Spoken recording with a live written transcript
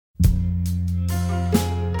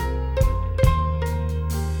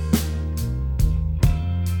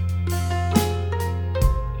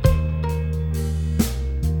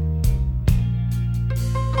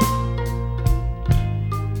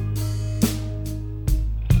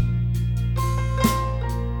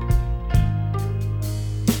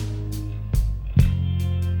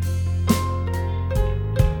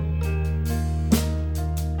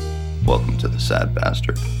Sad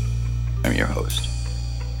Bastard. I'm your host,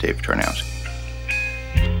 Dave Tarnowski.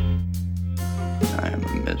 I am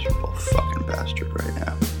a miserable fucking bastard right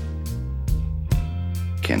now.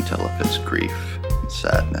 Can't tell if it's grief and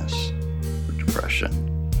sadness or depression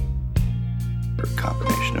or a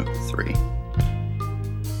combination of the three.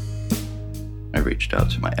 I reached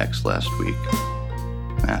out to my ex last week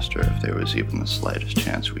and asked her if there was even the slightest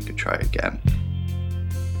chance we could try again.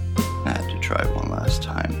 I had to try one last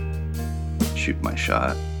time, shoot my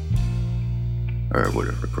shot, or I would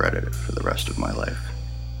have regretted it for the rest of my life.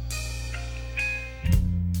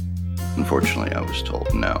 Unfortunately, I was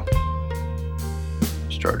told no.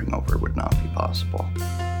 Starting over would not be possible.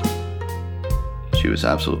 She was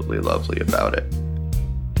absolutely lovely about it,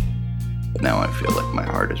 but now I feel like my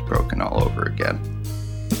heart is broken all over again.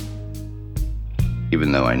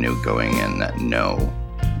 Even though I knew going in that no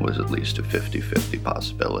was at least a 50-50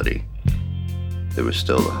 possibility, there was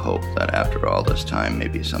still the hope that after all this time,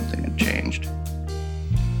 maybe something had changed.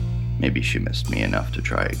 Maybe she missed me enough to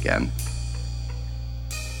try again.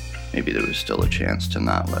 Maybe there was still a chance to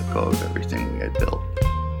not let go of everything we had built.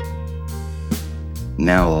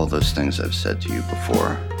 Now all those things I've said to you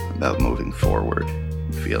before about moving forward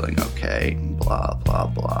and feeling okay, blah, blah,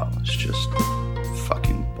 blah, it's just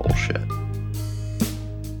fucking bullshit.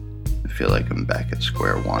 I feel like I'm back at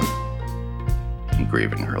square one. I'm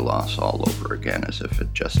grieving her loss all over again as if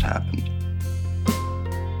it just happened.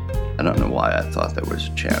 I don't know why I thought there was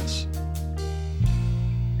a chance.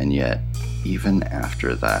 And yet, even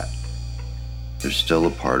after that, there's still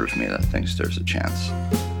a part of me that thinks there's a chance.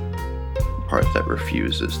 A part that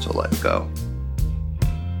refuses to let go.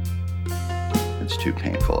 It's too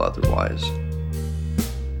painful otherwise.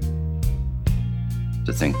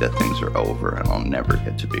 To think that things are over and I'll never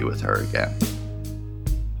get to be with her again.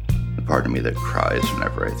 The part of me that cries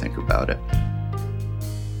whenever I think about it.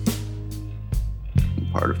 The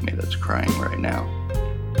part of me that's crying right now.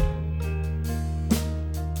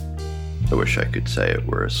 I wish I could say it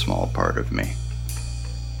were a small part of me.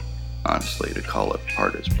 Honestly, to call it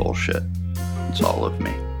part is bullshit. It's all of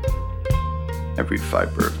me. Every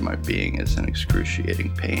fiber of my being is in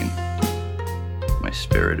excruciating pain. My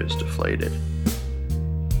spirit is deflated.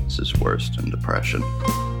 This is worse than depression.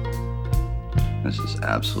 This is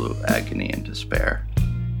absolute agony and despair.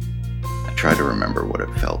 I try to remember what it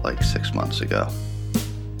felt like 6 months ago.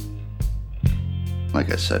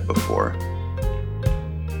 Like I said before,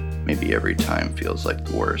 maybe every time feels like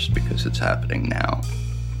the worst because it's happening now.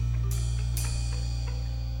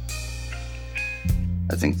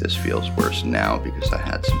 I think this feels worse now because I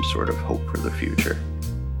had some sort of hope for the future.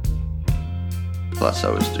 Plus,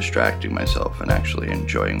 I was distracting myself and actually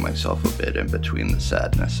enjoying myself a bit in between the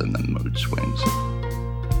sadness and the mood swings.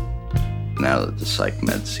 Now that the psych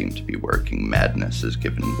meds seem to be working, madness has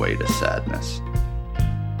given way to sadness.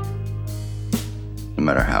 No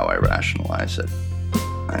matter how I rationalize it,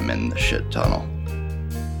 I'm in the shit tunnel,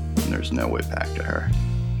 and there's no way back to her.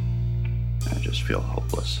 I just feel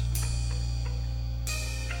hopeless.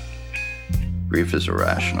 Grief is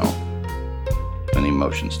irrational. When the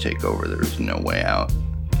emotions take over, there is no way out,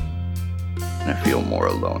 and I feel more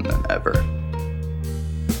alone than ever.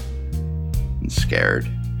 And scared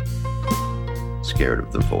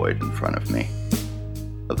of the void in front of me,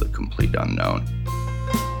 of the complete unknown,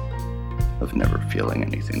 of never feeling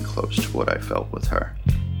anything close to what I felt with her.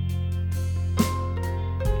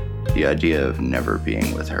 The idea of never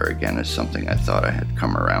being with her again is something I thought I had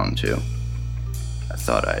come around to. I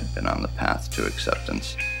thought I had been on the path to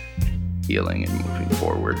acceptance, healing and moving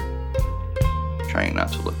forward, trying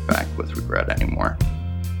not to look back with regret anymore.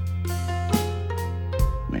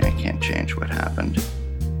 I mean, I can't change what happened,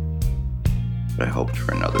 but I hoped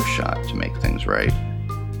for another shot to make things right.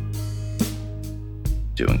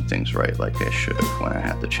 Doing things right like I should have when I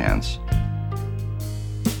had the chance.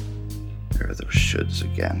 There are those shoulds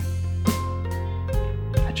again.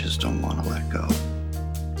 I just don't want to let go.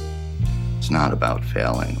 It's not about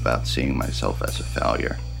failing, about seeing myself as a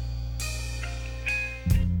failure.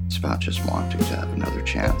 It's about just wanting to have another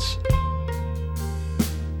chance.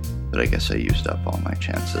 But I guess I used up all my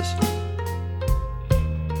chances.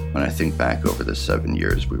 When I think back over the 7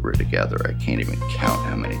 years we were together, I can't even count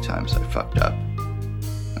how many times I fucked up,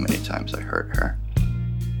 how many times I hurt her.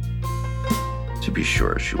 To be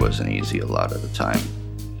sure, she wasn't easy a lot of the time.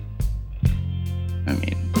 I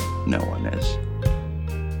mean, no one is.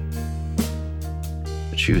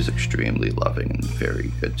 But she was extremely loving and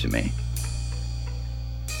very good to me.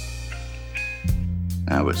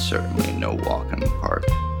 That was certainly no walk in the park.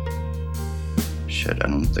 Shit, I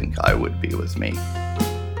don't think I would be with me.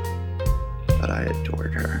 But I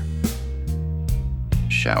adored her.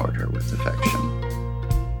 showered her with affection.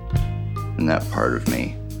 And that part of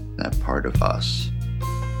me, that part of us,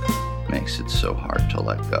 makes it so hard to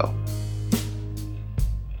let go.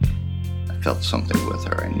 I felt something with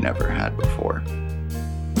her I never had before.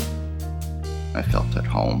 I felt at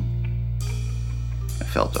home. I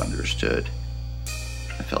felt understood.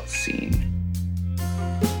 I felt seen.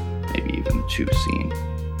 Maybe even too seen.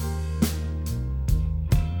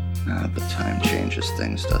 But time changes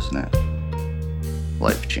things, doesn't it?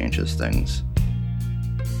 Life changes things.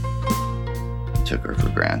 I took her for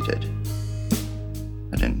granted.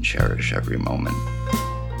 I didn't cherish every moment.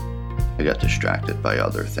 I got distracted by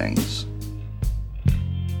other things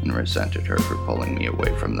and resented her for pulling me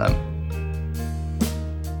away from them.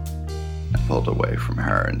 I pulled away from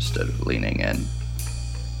her instead of leaning in.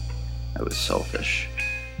 I was selfish.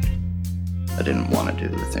 I didn't want to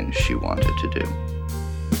do the things she wanted to do.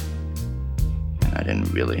 And I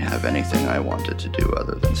didn't really have anything I wanted to do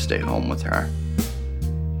other than stay home with her.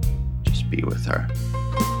 Just be with her.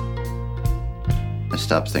 I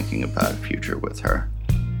stopped thinking about a future with her.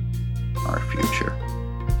 Our future.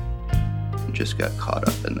 And just got caught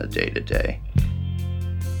up in the day-to-day.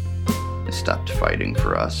 I stopped fighting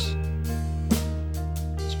for us.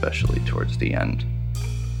 Especially towards the end.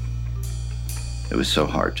 It was so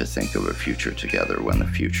hard to think of a future together when the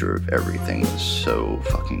future of everything was so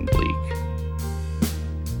fucking bleak.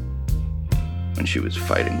 When she was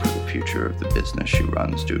fighting for the future of the business she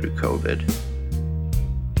runs due to COVID,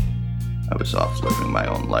 I was off living my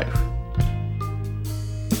own life.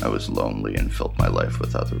 I was lonely and filled my life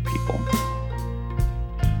with other people.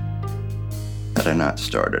 Had I not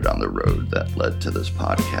started on the road that led to this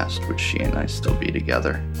podcast, would she and I still be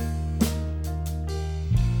together?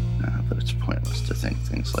 But it's pointless to think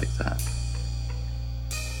things like that.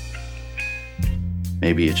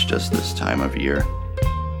 Maybe it's just this time of year.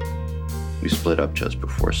 We split up just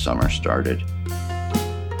before summer started.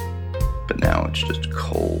 But now it's just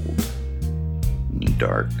cold and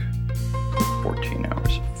dark. 14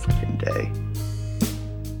 hours a fucking day.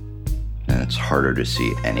 And it's harder to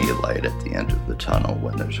see any light at the end of the tunnel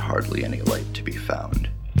when there's hardly any light to be found.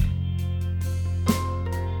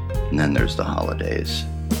 And then there's the holidays.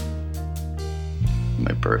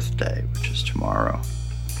 My birthday, which is tomorrow.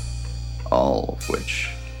 All of which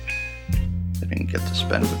I didn't get to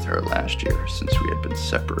spend with her last year since we had been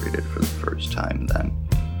separated for the first time then.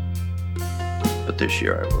 But this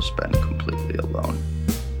year I will spend completely alone.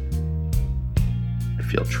 I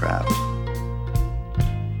feel trapped.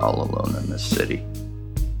 All alone in this city.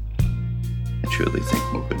 I truly think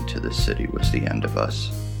moving to this city was the end of us.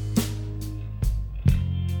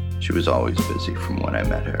 She was always busy from when I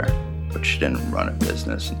met her, but she didn't run a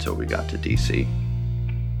business until we got to DC.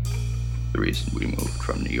 The reason we moved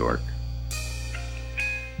from New York.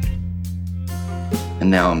 And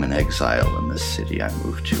now I'm in exile in this city I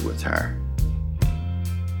moved to with her.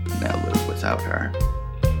 And I live without her.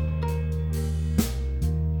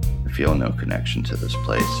 I feel no connection to this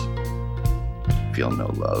place. I feel no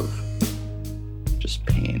love. Just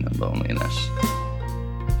pain and loneliness.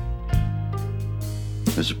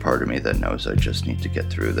 There's a part of me that knows I just need to get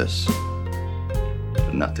through this.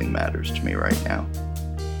 But nothing matters to me right now.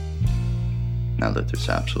 Now that there's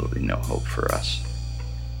absolutely no hope for us.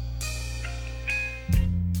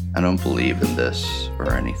 I don't believe in this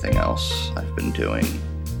or anything else I've been doing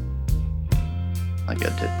like I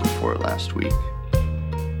did before last week.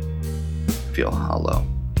 I feel hollow.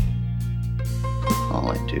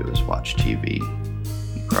 All I do is watch TV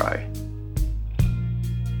and cry.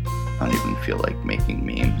 I don't even feel like making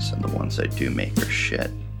memes, and the ones I do make are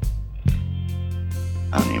shit.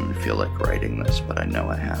 I don't even feel like writing this, but I know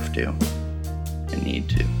I have to. I need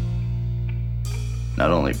to. Not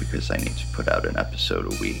only because I need to put out an episode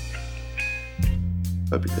a week,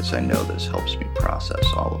 but because I know this helps me process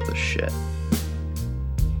all of the shit.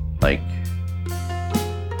 Like,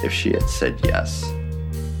 if she had said yes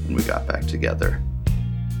when we got back together,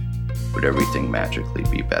 would everything magically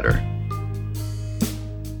be better?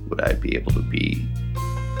 Would I be able to be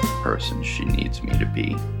the person she needs me to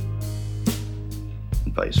be?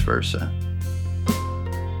 And vice versa.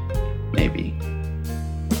 Maybe.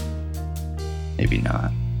 Maybe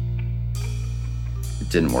not. It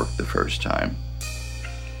didn't work the first time.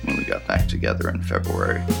 When we got back together in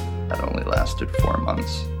February, that only lasted 4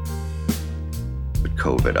 months. But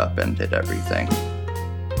COVID upended everything.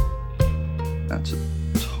 That's a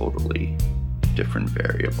totally different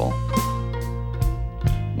variable.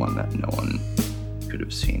 One that no one could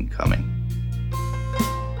have seen coming.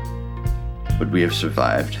 Would we have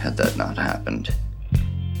survived had that not happened?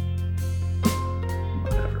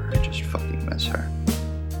 Whatever, I just fucking miss her.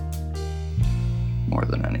 more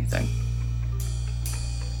than anything.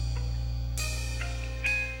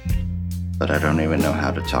 But I don't even know how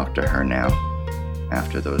to talk to her now,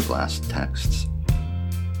 after those last texts,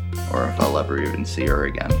 or if I'll ever even see her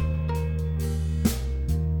again.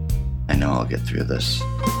 I know I'll get through this,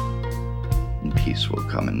 and peace will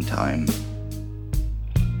come in time,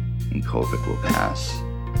 and COVID will pass.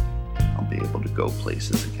 I'll be able to go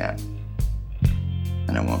places again,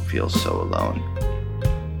 and I won't feel so alone.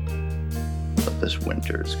 But this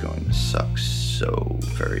winter is going to suck so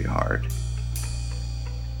very hard.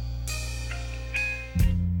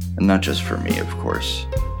 And not just for me, of course.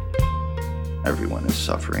 Everyone is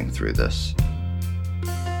suffering through this.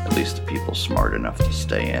 At least the people smart enough to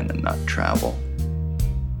stay in and not travel.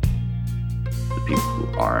 The people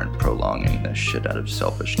who aren't prolonging this shit out of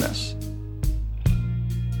selfishness.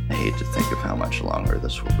 I hate to think of how much longer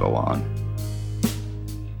this will go on.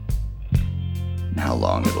 And how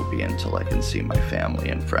long it'll be until I can see my family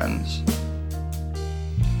and friends.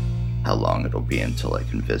 How long it'll be until I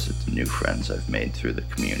can visit the new friends I've made through the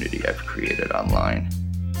community I've created online.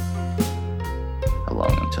 How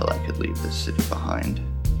long until I could leave this city behind?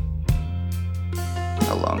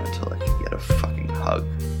 How long until I could get a fucking hug?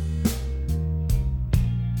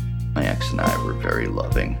 My ex and I were very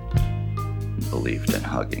loving and believed in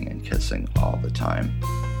hugging and kissing all the time.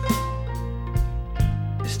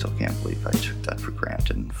 I still can't believe I took that for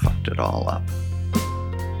granted and fucked it all up.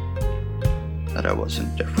 That I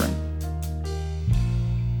wasn't different.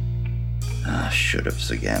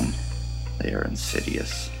 Should'ves again. They are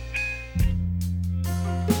insidious.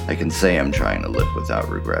 I can say I'm trying to live without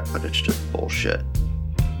regret, but it's just bullshit.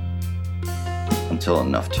 Until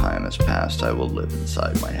enough time has passed, I will live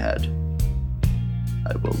inside my head.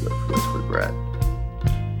 I will live with regret.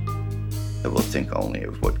 I will think only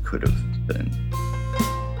of what could have been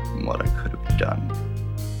and what I could have done.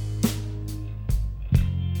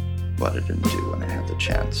 What I didn't do when I had the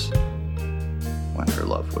chance, when her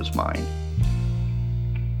love was mine.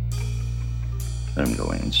 But I'm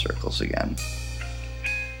going in circles again.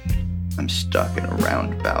 I'm stuck in a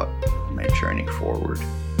roundabout on my journey forward.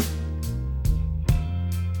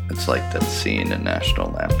 It's like that scene in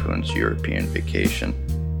National Lampoon's European Vacation.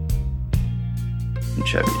 And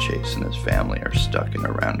Chevy Chase and his family are stuck in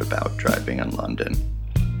a roundabout driving in London.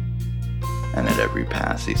 And at every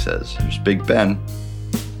pass he says, "Here's Big Ben,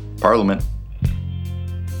 Parliament."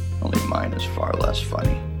 Only mine is far less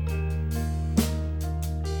funny.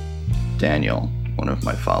 Daniel, one of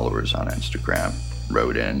my followers on Instagram,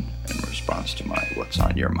 wrote in response to my "What's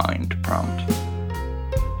on your mind" prompt.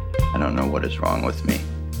 I don't know what is wrong with me.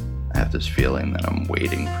 I have this feeling that I'm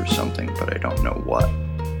waiting for something, but I don't know what.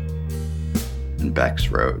 And Bex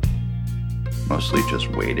wrote, mostly just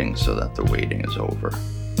waiting so that the waiting is over.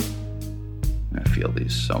 And I feel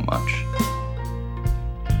these so much.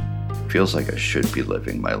 It feels like I should be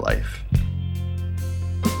living my life,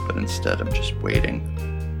 but instead I'm just waiting.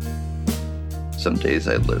 Some days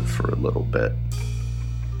I live for a little bit.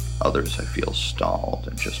 Others I feel stalled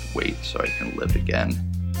and just wait so I can live again.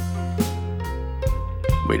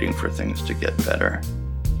 Waiting for things to get better.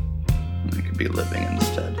 And I could be living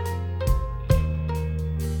instead.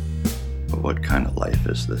 But what kind of life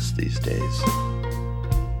is this these days?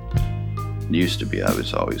 It used to be I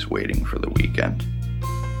was always waiting for the weekend.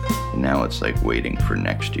 And now it's like waiting for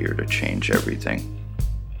next year to change everything.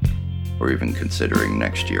 Or even considering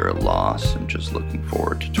next year a loss and just looking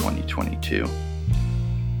forward to 2022.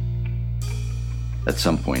 At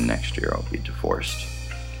some point next year I'll be divorced.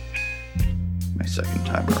 My second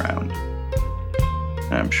time around.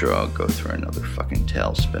 And I'm sure I'll go through another fucking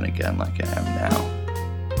tailspin again like I am now.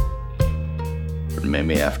 But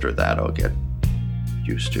maybe after that I'll get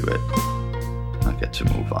used to it. I'll get to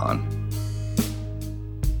move on.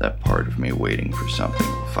 That part of me waiting for something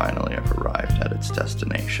will finally have arrived at its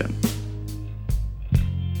destination.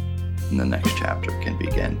 And the next chapter can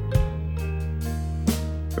begin.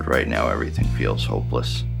 But right now everything feels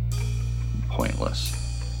hopeless and pointless.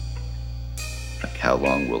 Like, how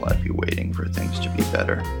long will I be waiting for things to be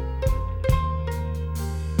better?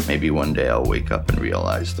 Maybe one day I'll wake up and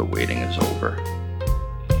realize the waiting is over.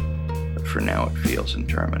 But for now it feels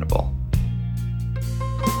interminable.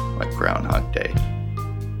 Like Groundhog Day.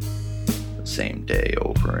 The same day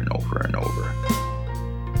over and over and over.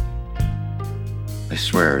 I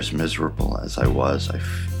swear, as miserable as I was, I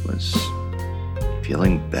was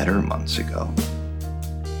feeling better months ago.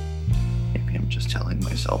 Maybe I'm just telling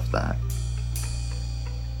myself that.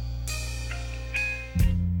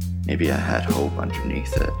 Maybe I had hope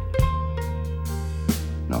underneath it.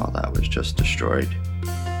 And all that was just destroyed.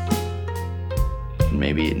 And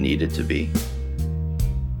maybe it needed to be.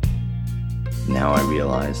 Now I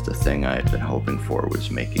realized the thing I had been hoping for was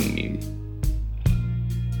making me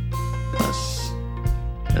less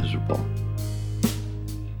miserable.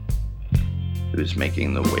 It was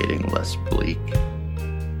making the waiting less bleak.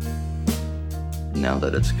 Now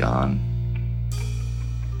that it's gone,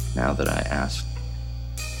 now that I asked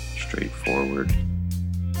straightforward,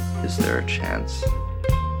 is there a chance?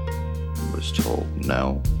 I was told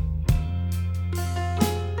no.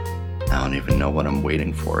 I don't even know what I'm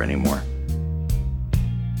waiting for anymore.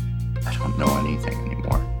 I don't know anything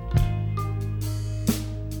anymore.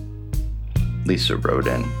 Lisa wrote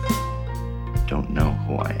in, don't know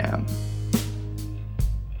who I am.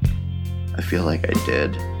 I feel like I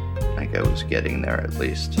did, like I was getting there at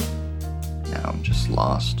least. Now I'm just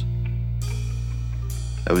lost.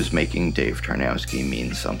 I was making Dave Tarnowski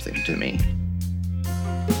mean something to me.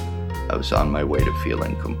 I was on my way to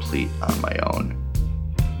feeling complete on my own.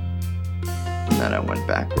 And then I went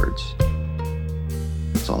backwards.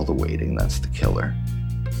 It's all the waiting that's the killer.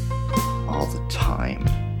 All the time.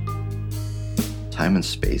 Time and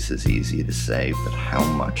space is easy to say, but how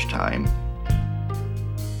much time?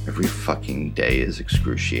 Every fucking day is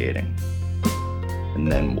excruciating.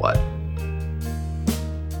 And then what?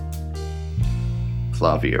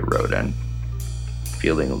 Flavia wrote in,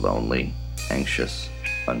 feeling lonely, anxious,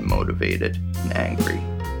 unmotivated, and angry.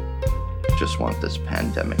 Just want this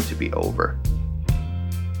pandemic to be over.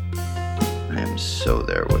 I am so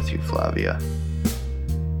there with you, Flavia.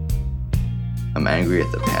 I'm angry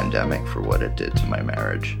at the pandemic for what it did to my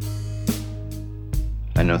marriage.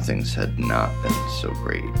 I know things had not been so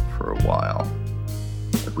great for a while.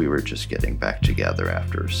 Like we were just getting back together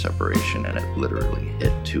after a separation, and it literally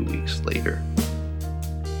hit 2 weeks later.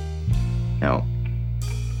 Now,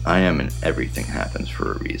 I am an everything happens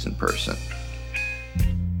for a reason person.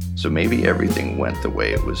 So maybe everything went the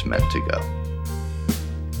way it was meant to go.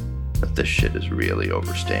 But this shit is really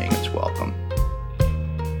overstaying its welcome.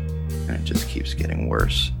 And it just keeps getting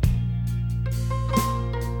worse.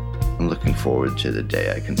 I'm looking forward to the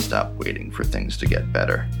day I can stop waiting for things to get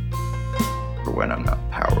better. For when I'm not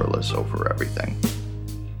powerless over everything.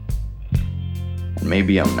 And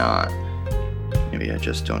maybe I'm not. Maybe I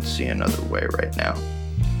just don't see another way right now.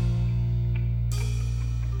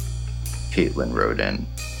 Caitlin wrote in,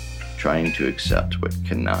 trying to accept what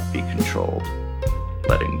cannot be controlled.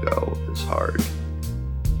 Letting go is hard.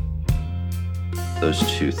 Those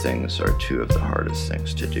two things are two of the hardest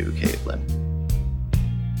things to do, Caitlin.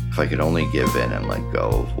 If I could only give in and let go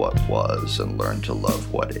of what was and learn to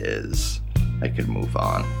love what is, I could move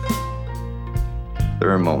on.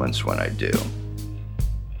 There are moments when I do,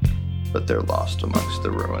 but they're lost amongst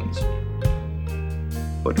the ruins.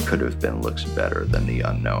 What could have been looks better than the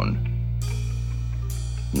unknown.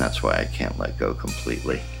 And that's why I can't let go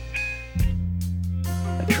completely.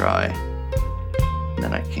 I try, and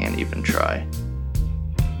then I can't even try.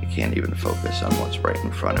 I can't even focus on what's right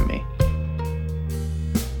in front of me.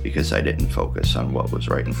 Because I didn't focus on what was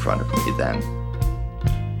right in front of me then.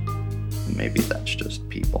 And maybe that's just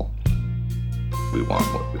people. We want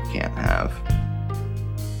what we can't have.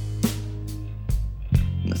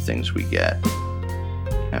 And the things we get,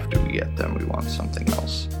 after we get them, we want something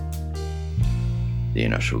else. The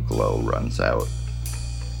initial glow runs out.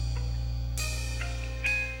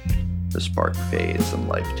 The spark fades and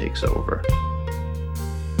life takes over.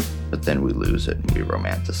 But then we lose it and we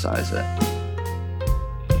romanticize it.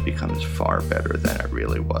 It becomes far better than it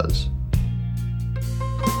really was.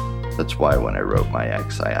 That's why when I wrote my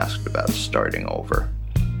ex, I asked about starting over.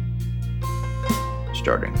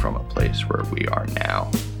 Starting from a place where we are now.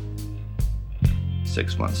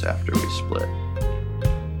 6 months after we split.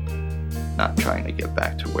 Not trying to get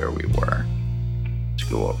back to where we were. To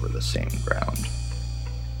go over the same ground.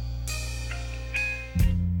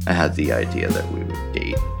 I had the idea that we would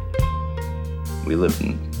date. We lived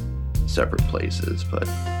in separate places, but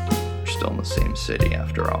we're still in the same city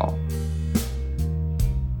after all.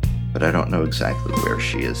 But I don't know exactly where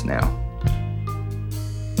she is now.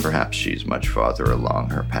 Perhaps she's much farther along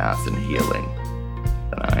her path in healing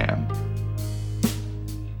than I am.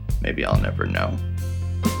 Maybe I'll never know.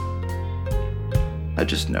 I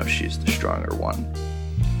just know she's the stronger one.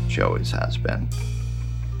 She always has been.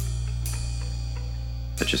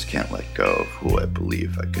 I just can't let go of who I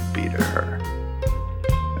believe I could be to her.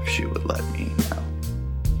 If she would let me now.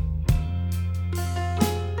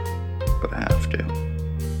 But I have to.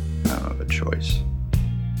 I don't have a choice.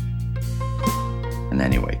 And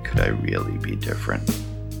anyway, could I really be different?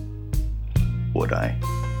 Would I?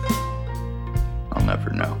 I'll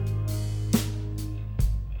never know.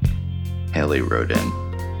 Haley wrote in,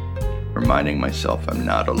 reminding myself I'm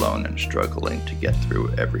not alone and struggling to get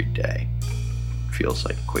through every day. feels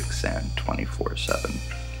like quicksand 24/7.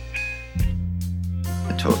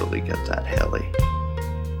 I totally get that, Haley.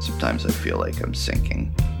 Sometimes I feel like I'm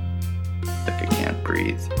sinking, like I can't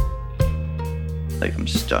breathe, like I'm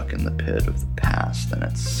stuck in the pit of the past and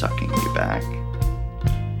it's sucking me back.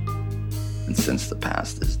 And since the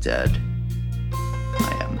past is dead,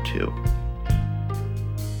 I am too.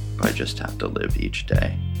 I just have to live each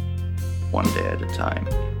day, one day at a time.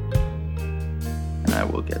 And I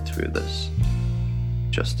will get through this,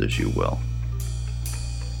 just as you will.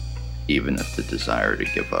 Even if the desire to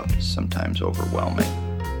give up is sometimes overwhelming.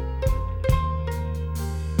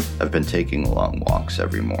 I've been taking long walks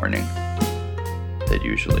every morning. That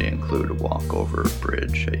usually include a walk over a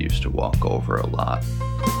bridge I used to walk over a lot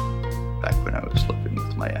back when I was living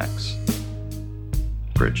with my ex.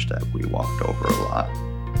 Bridge that we walked over a lot.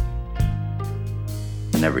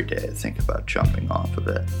 And every day I think about jumping off of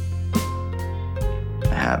it.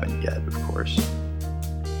 I haven't yet, of course.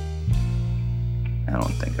 I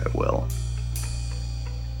don't think I will.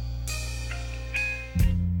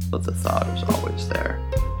 But the thought is always there.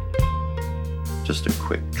 Just a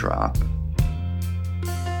quick drop,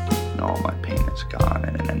 and all my pain is gone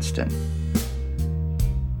in an instant.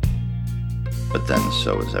 But then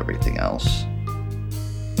so is everything else.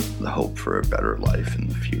 The hope for a better life in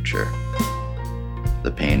the future.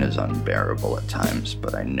 The pain is unbearable at times,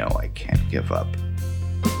 but I know I can't give up.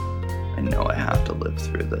 I know I have to live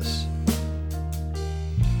through this.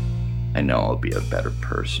 I know I'll be a better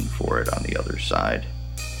person for it on the other side.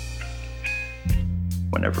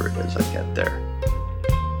 Whenever it is I get there.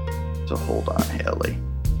 So hold on, Haley.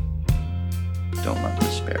 Don't let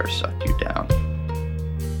despair suck you down.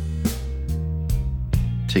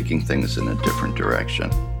 Taking things in a different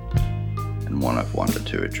direction, and one I've wanted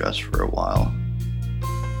to address for a while,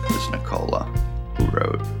 is Nicola, who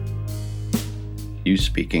wrote, "You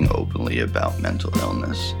speaking openly about mental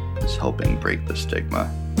illness is helping break the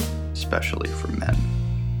stigma, especially for men."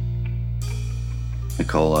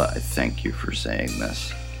 Nicola, I thank you for saying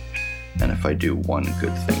this, and if I do one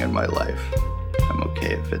good thing in my life, I'm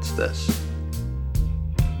okay if it's this.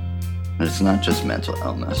 And it's not just mental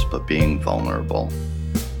illness, but being vulnerable,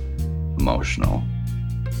 emotional,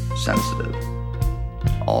 sensitive,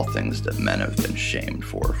 all things that men have been shamed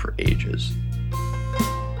for ages.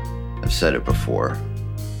 I've said it before,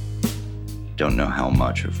 don't know how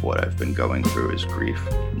much of what I've been going through is grief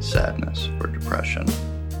and sadness or depression.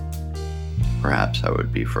 Perhaps I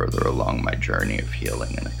would be further along my journey of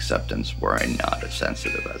healing and acceptance were I not as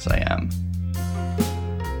sensitive as I am.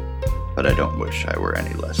 But I don't wish I were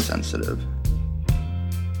any less sensitive.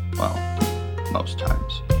 Well, most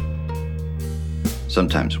times.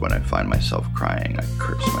 Sometimes when I find myself crying, I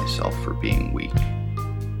curse myself for being weak,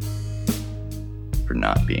 for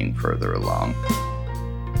not being further along,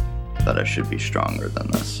 that I should be stronger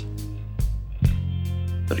than this.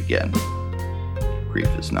 But again, grief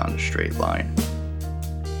is not a straight line.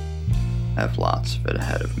 I have lots of it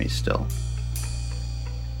ahead of me still.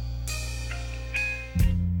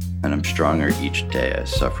 And I'm stronger each day I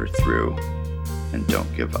suffer through and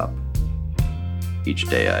don't give up. Each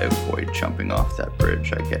day I avoid jumping off that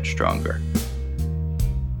bridge, I get stronger.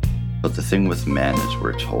 But the thing with men is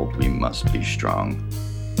we're told we must be strong,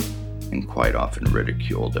 and quite often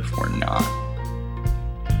ridiculed if we're not.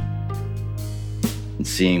 And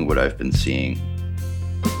seeing what I've been seeing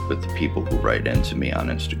with the people who write into me on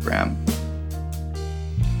Instagram,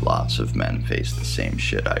 lots of men face the same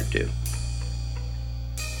shit I do.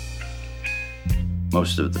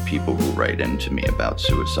 Most of the people who write into me about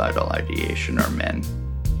suicidal ideation are men.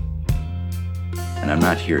 And I'm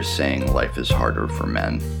not here saying life is harder for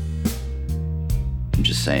men. I'm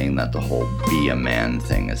just saying that the whole be a man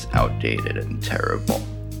thing is outdated and terrible.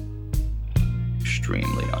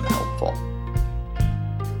 Extremely unhelpful.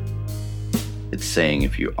 It's saying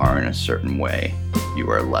if you aren't a certain way, you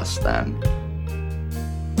are less than.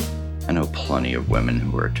 I know plenty of women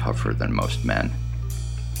who are tougher than most men.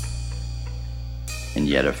 And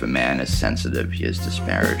yet if a man is sensitive, he is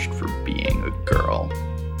disparaged for being a girl,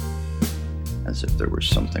 as if there was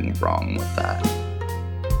something wrong with that,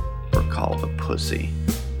 or called a pussy,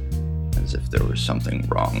 as if there was something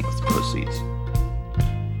wrong with pussies.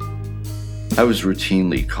 I was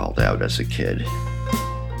routinely called out as a kid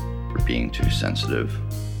for being too sensitive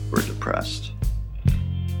or depressed,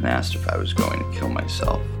 and asked if I was going to kill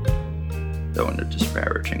myself, though in a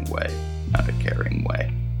disparaging way, not a caring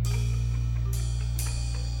way.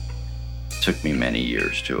 It took me many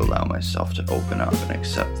years to allow myself to open up and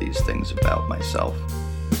accept these things about myself.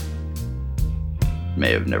 It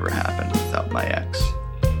may have never happened without my ex.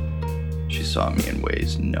 She saw me in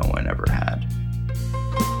ways no one ever had.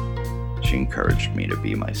 She encouraged me to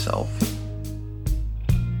be myself.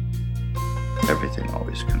 Everything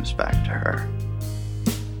always comes back to her.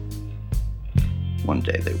 One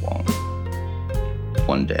day they won't.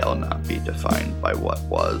 One day I'll not be defined by what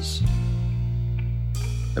was.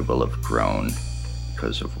 I will have grown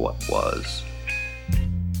because of what was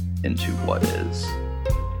into what is.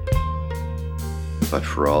 But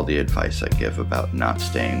for all the advice I give about not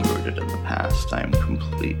staying rooted in the past, I am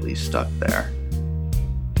completely stuck there.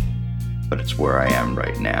 But it's where I am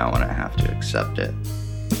right now, and I have to accept it.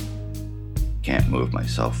 Can't move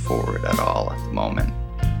myself forward at all at the moment.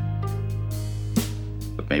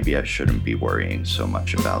 But maybe I shouldn't be worrying so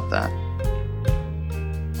much about that.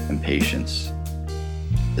 Impatience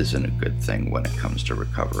isn't a good thing when it comes to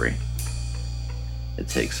recovery. It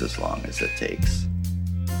takes as long as it takes.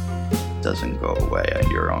 It doesn't go away on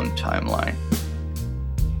your own timeline.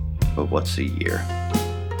 But what's a year?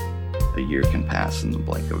 A year can pass in the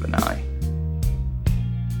blink of an eye.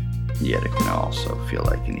 Yet it can also feel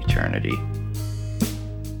like an eternity.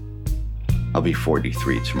 I'll be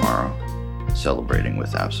 43 tomorrow, celebrating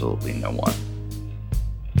with absolutely no one.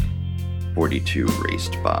 42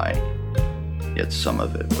 raced by, yet some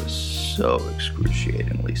of it was so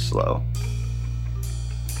excruciatingly slow.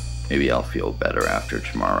 Maybe I'll feel better after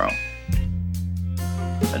tomorrow.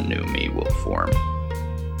 A new me will form.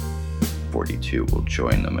 42 will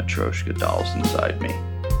join the Matryoshka dolls inside me,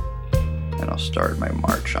 and I'll start my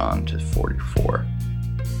march on to 44.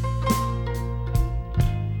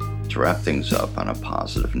 To wrap things up on a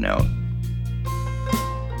positive note,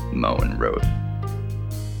 Moen wrote,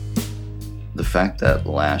 "The fact that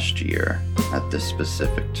last year, at this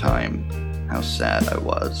specific time, how sad I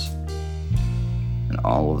was, and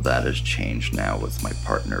all of that has changed now with my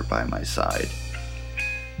partner by my side,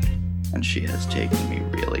 and she has taken me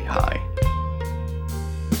really high.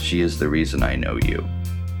 She is the reason I know you,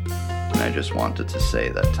 and I just wanted to say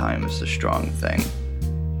that time is a strong thing.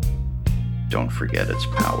 Don't forget its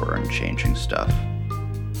power in changing stuff."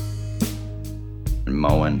 And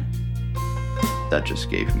Moen, that just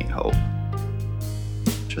gave me hope.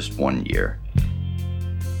 Just 1 year.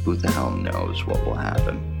 Who the hell knows what will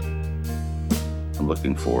happen? I'm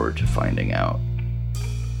looking forward to finding out.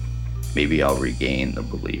 Maybe I'll regain the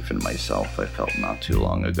belief in myself I felt not too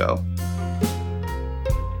long ago.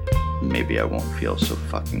 Maybe I won't feel so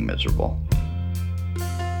fucking miserable.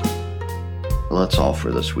 Well, that's all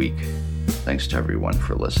for this week. Thanks to everyone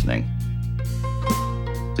for listening.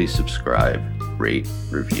 Please subscribe, rate,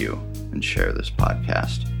 review, and share this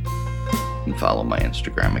podcast. And follow my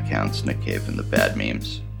Instagram accounts, Nick Cave and the Bad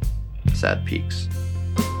Memes, Sad Peaks,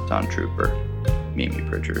 Don Trooper, Mimi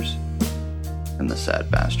Bridgers, and the Sad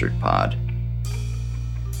Bastard Pod.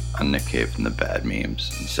 On Nick Cave and the Bad Memes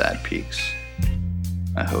and Sad Peaks,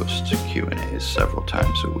 I host Q&As several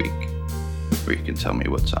times a week, where you can tell me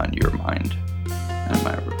what's on your mind, and I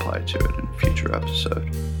might reply to it in a future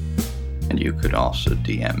episode. And you could also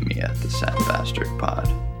DM me at the Sad Bastard Pod.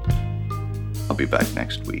 I'll be back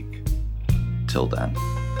next week. Till then,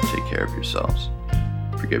 take care of yourselves,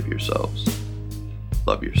 forgive yourselves,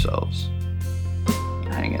 love yourselves,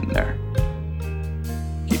 and hang in there.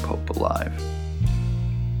 Keep hope alive.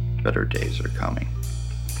 Better days are coming.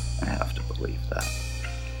 I have to believe that.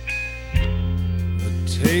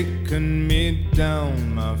 Taking me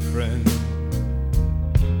down, my friend,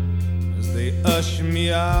 as they usher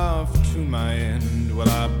me off to my end. Will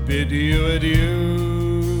I bid you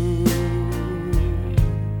adieu?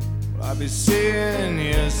 Will I be seeing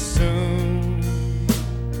you soon?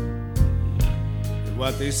 If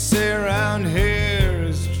what they say around here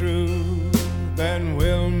is true, then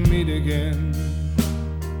we'll meet again.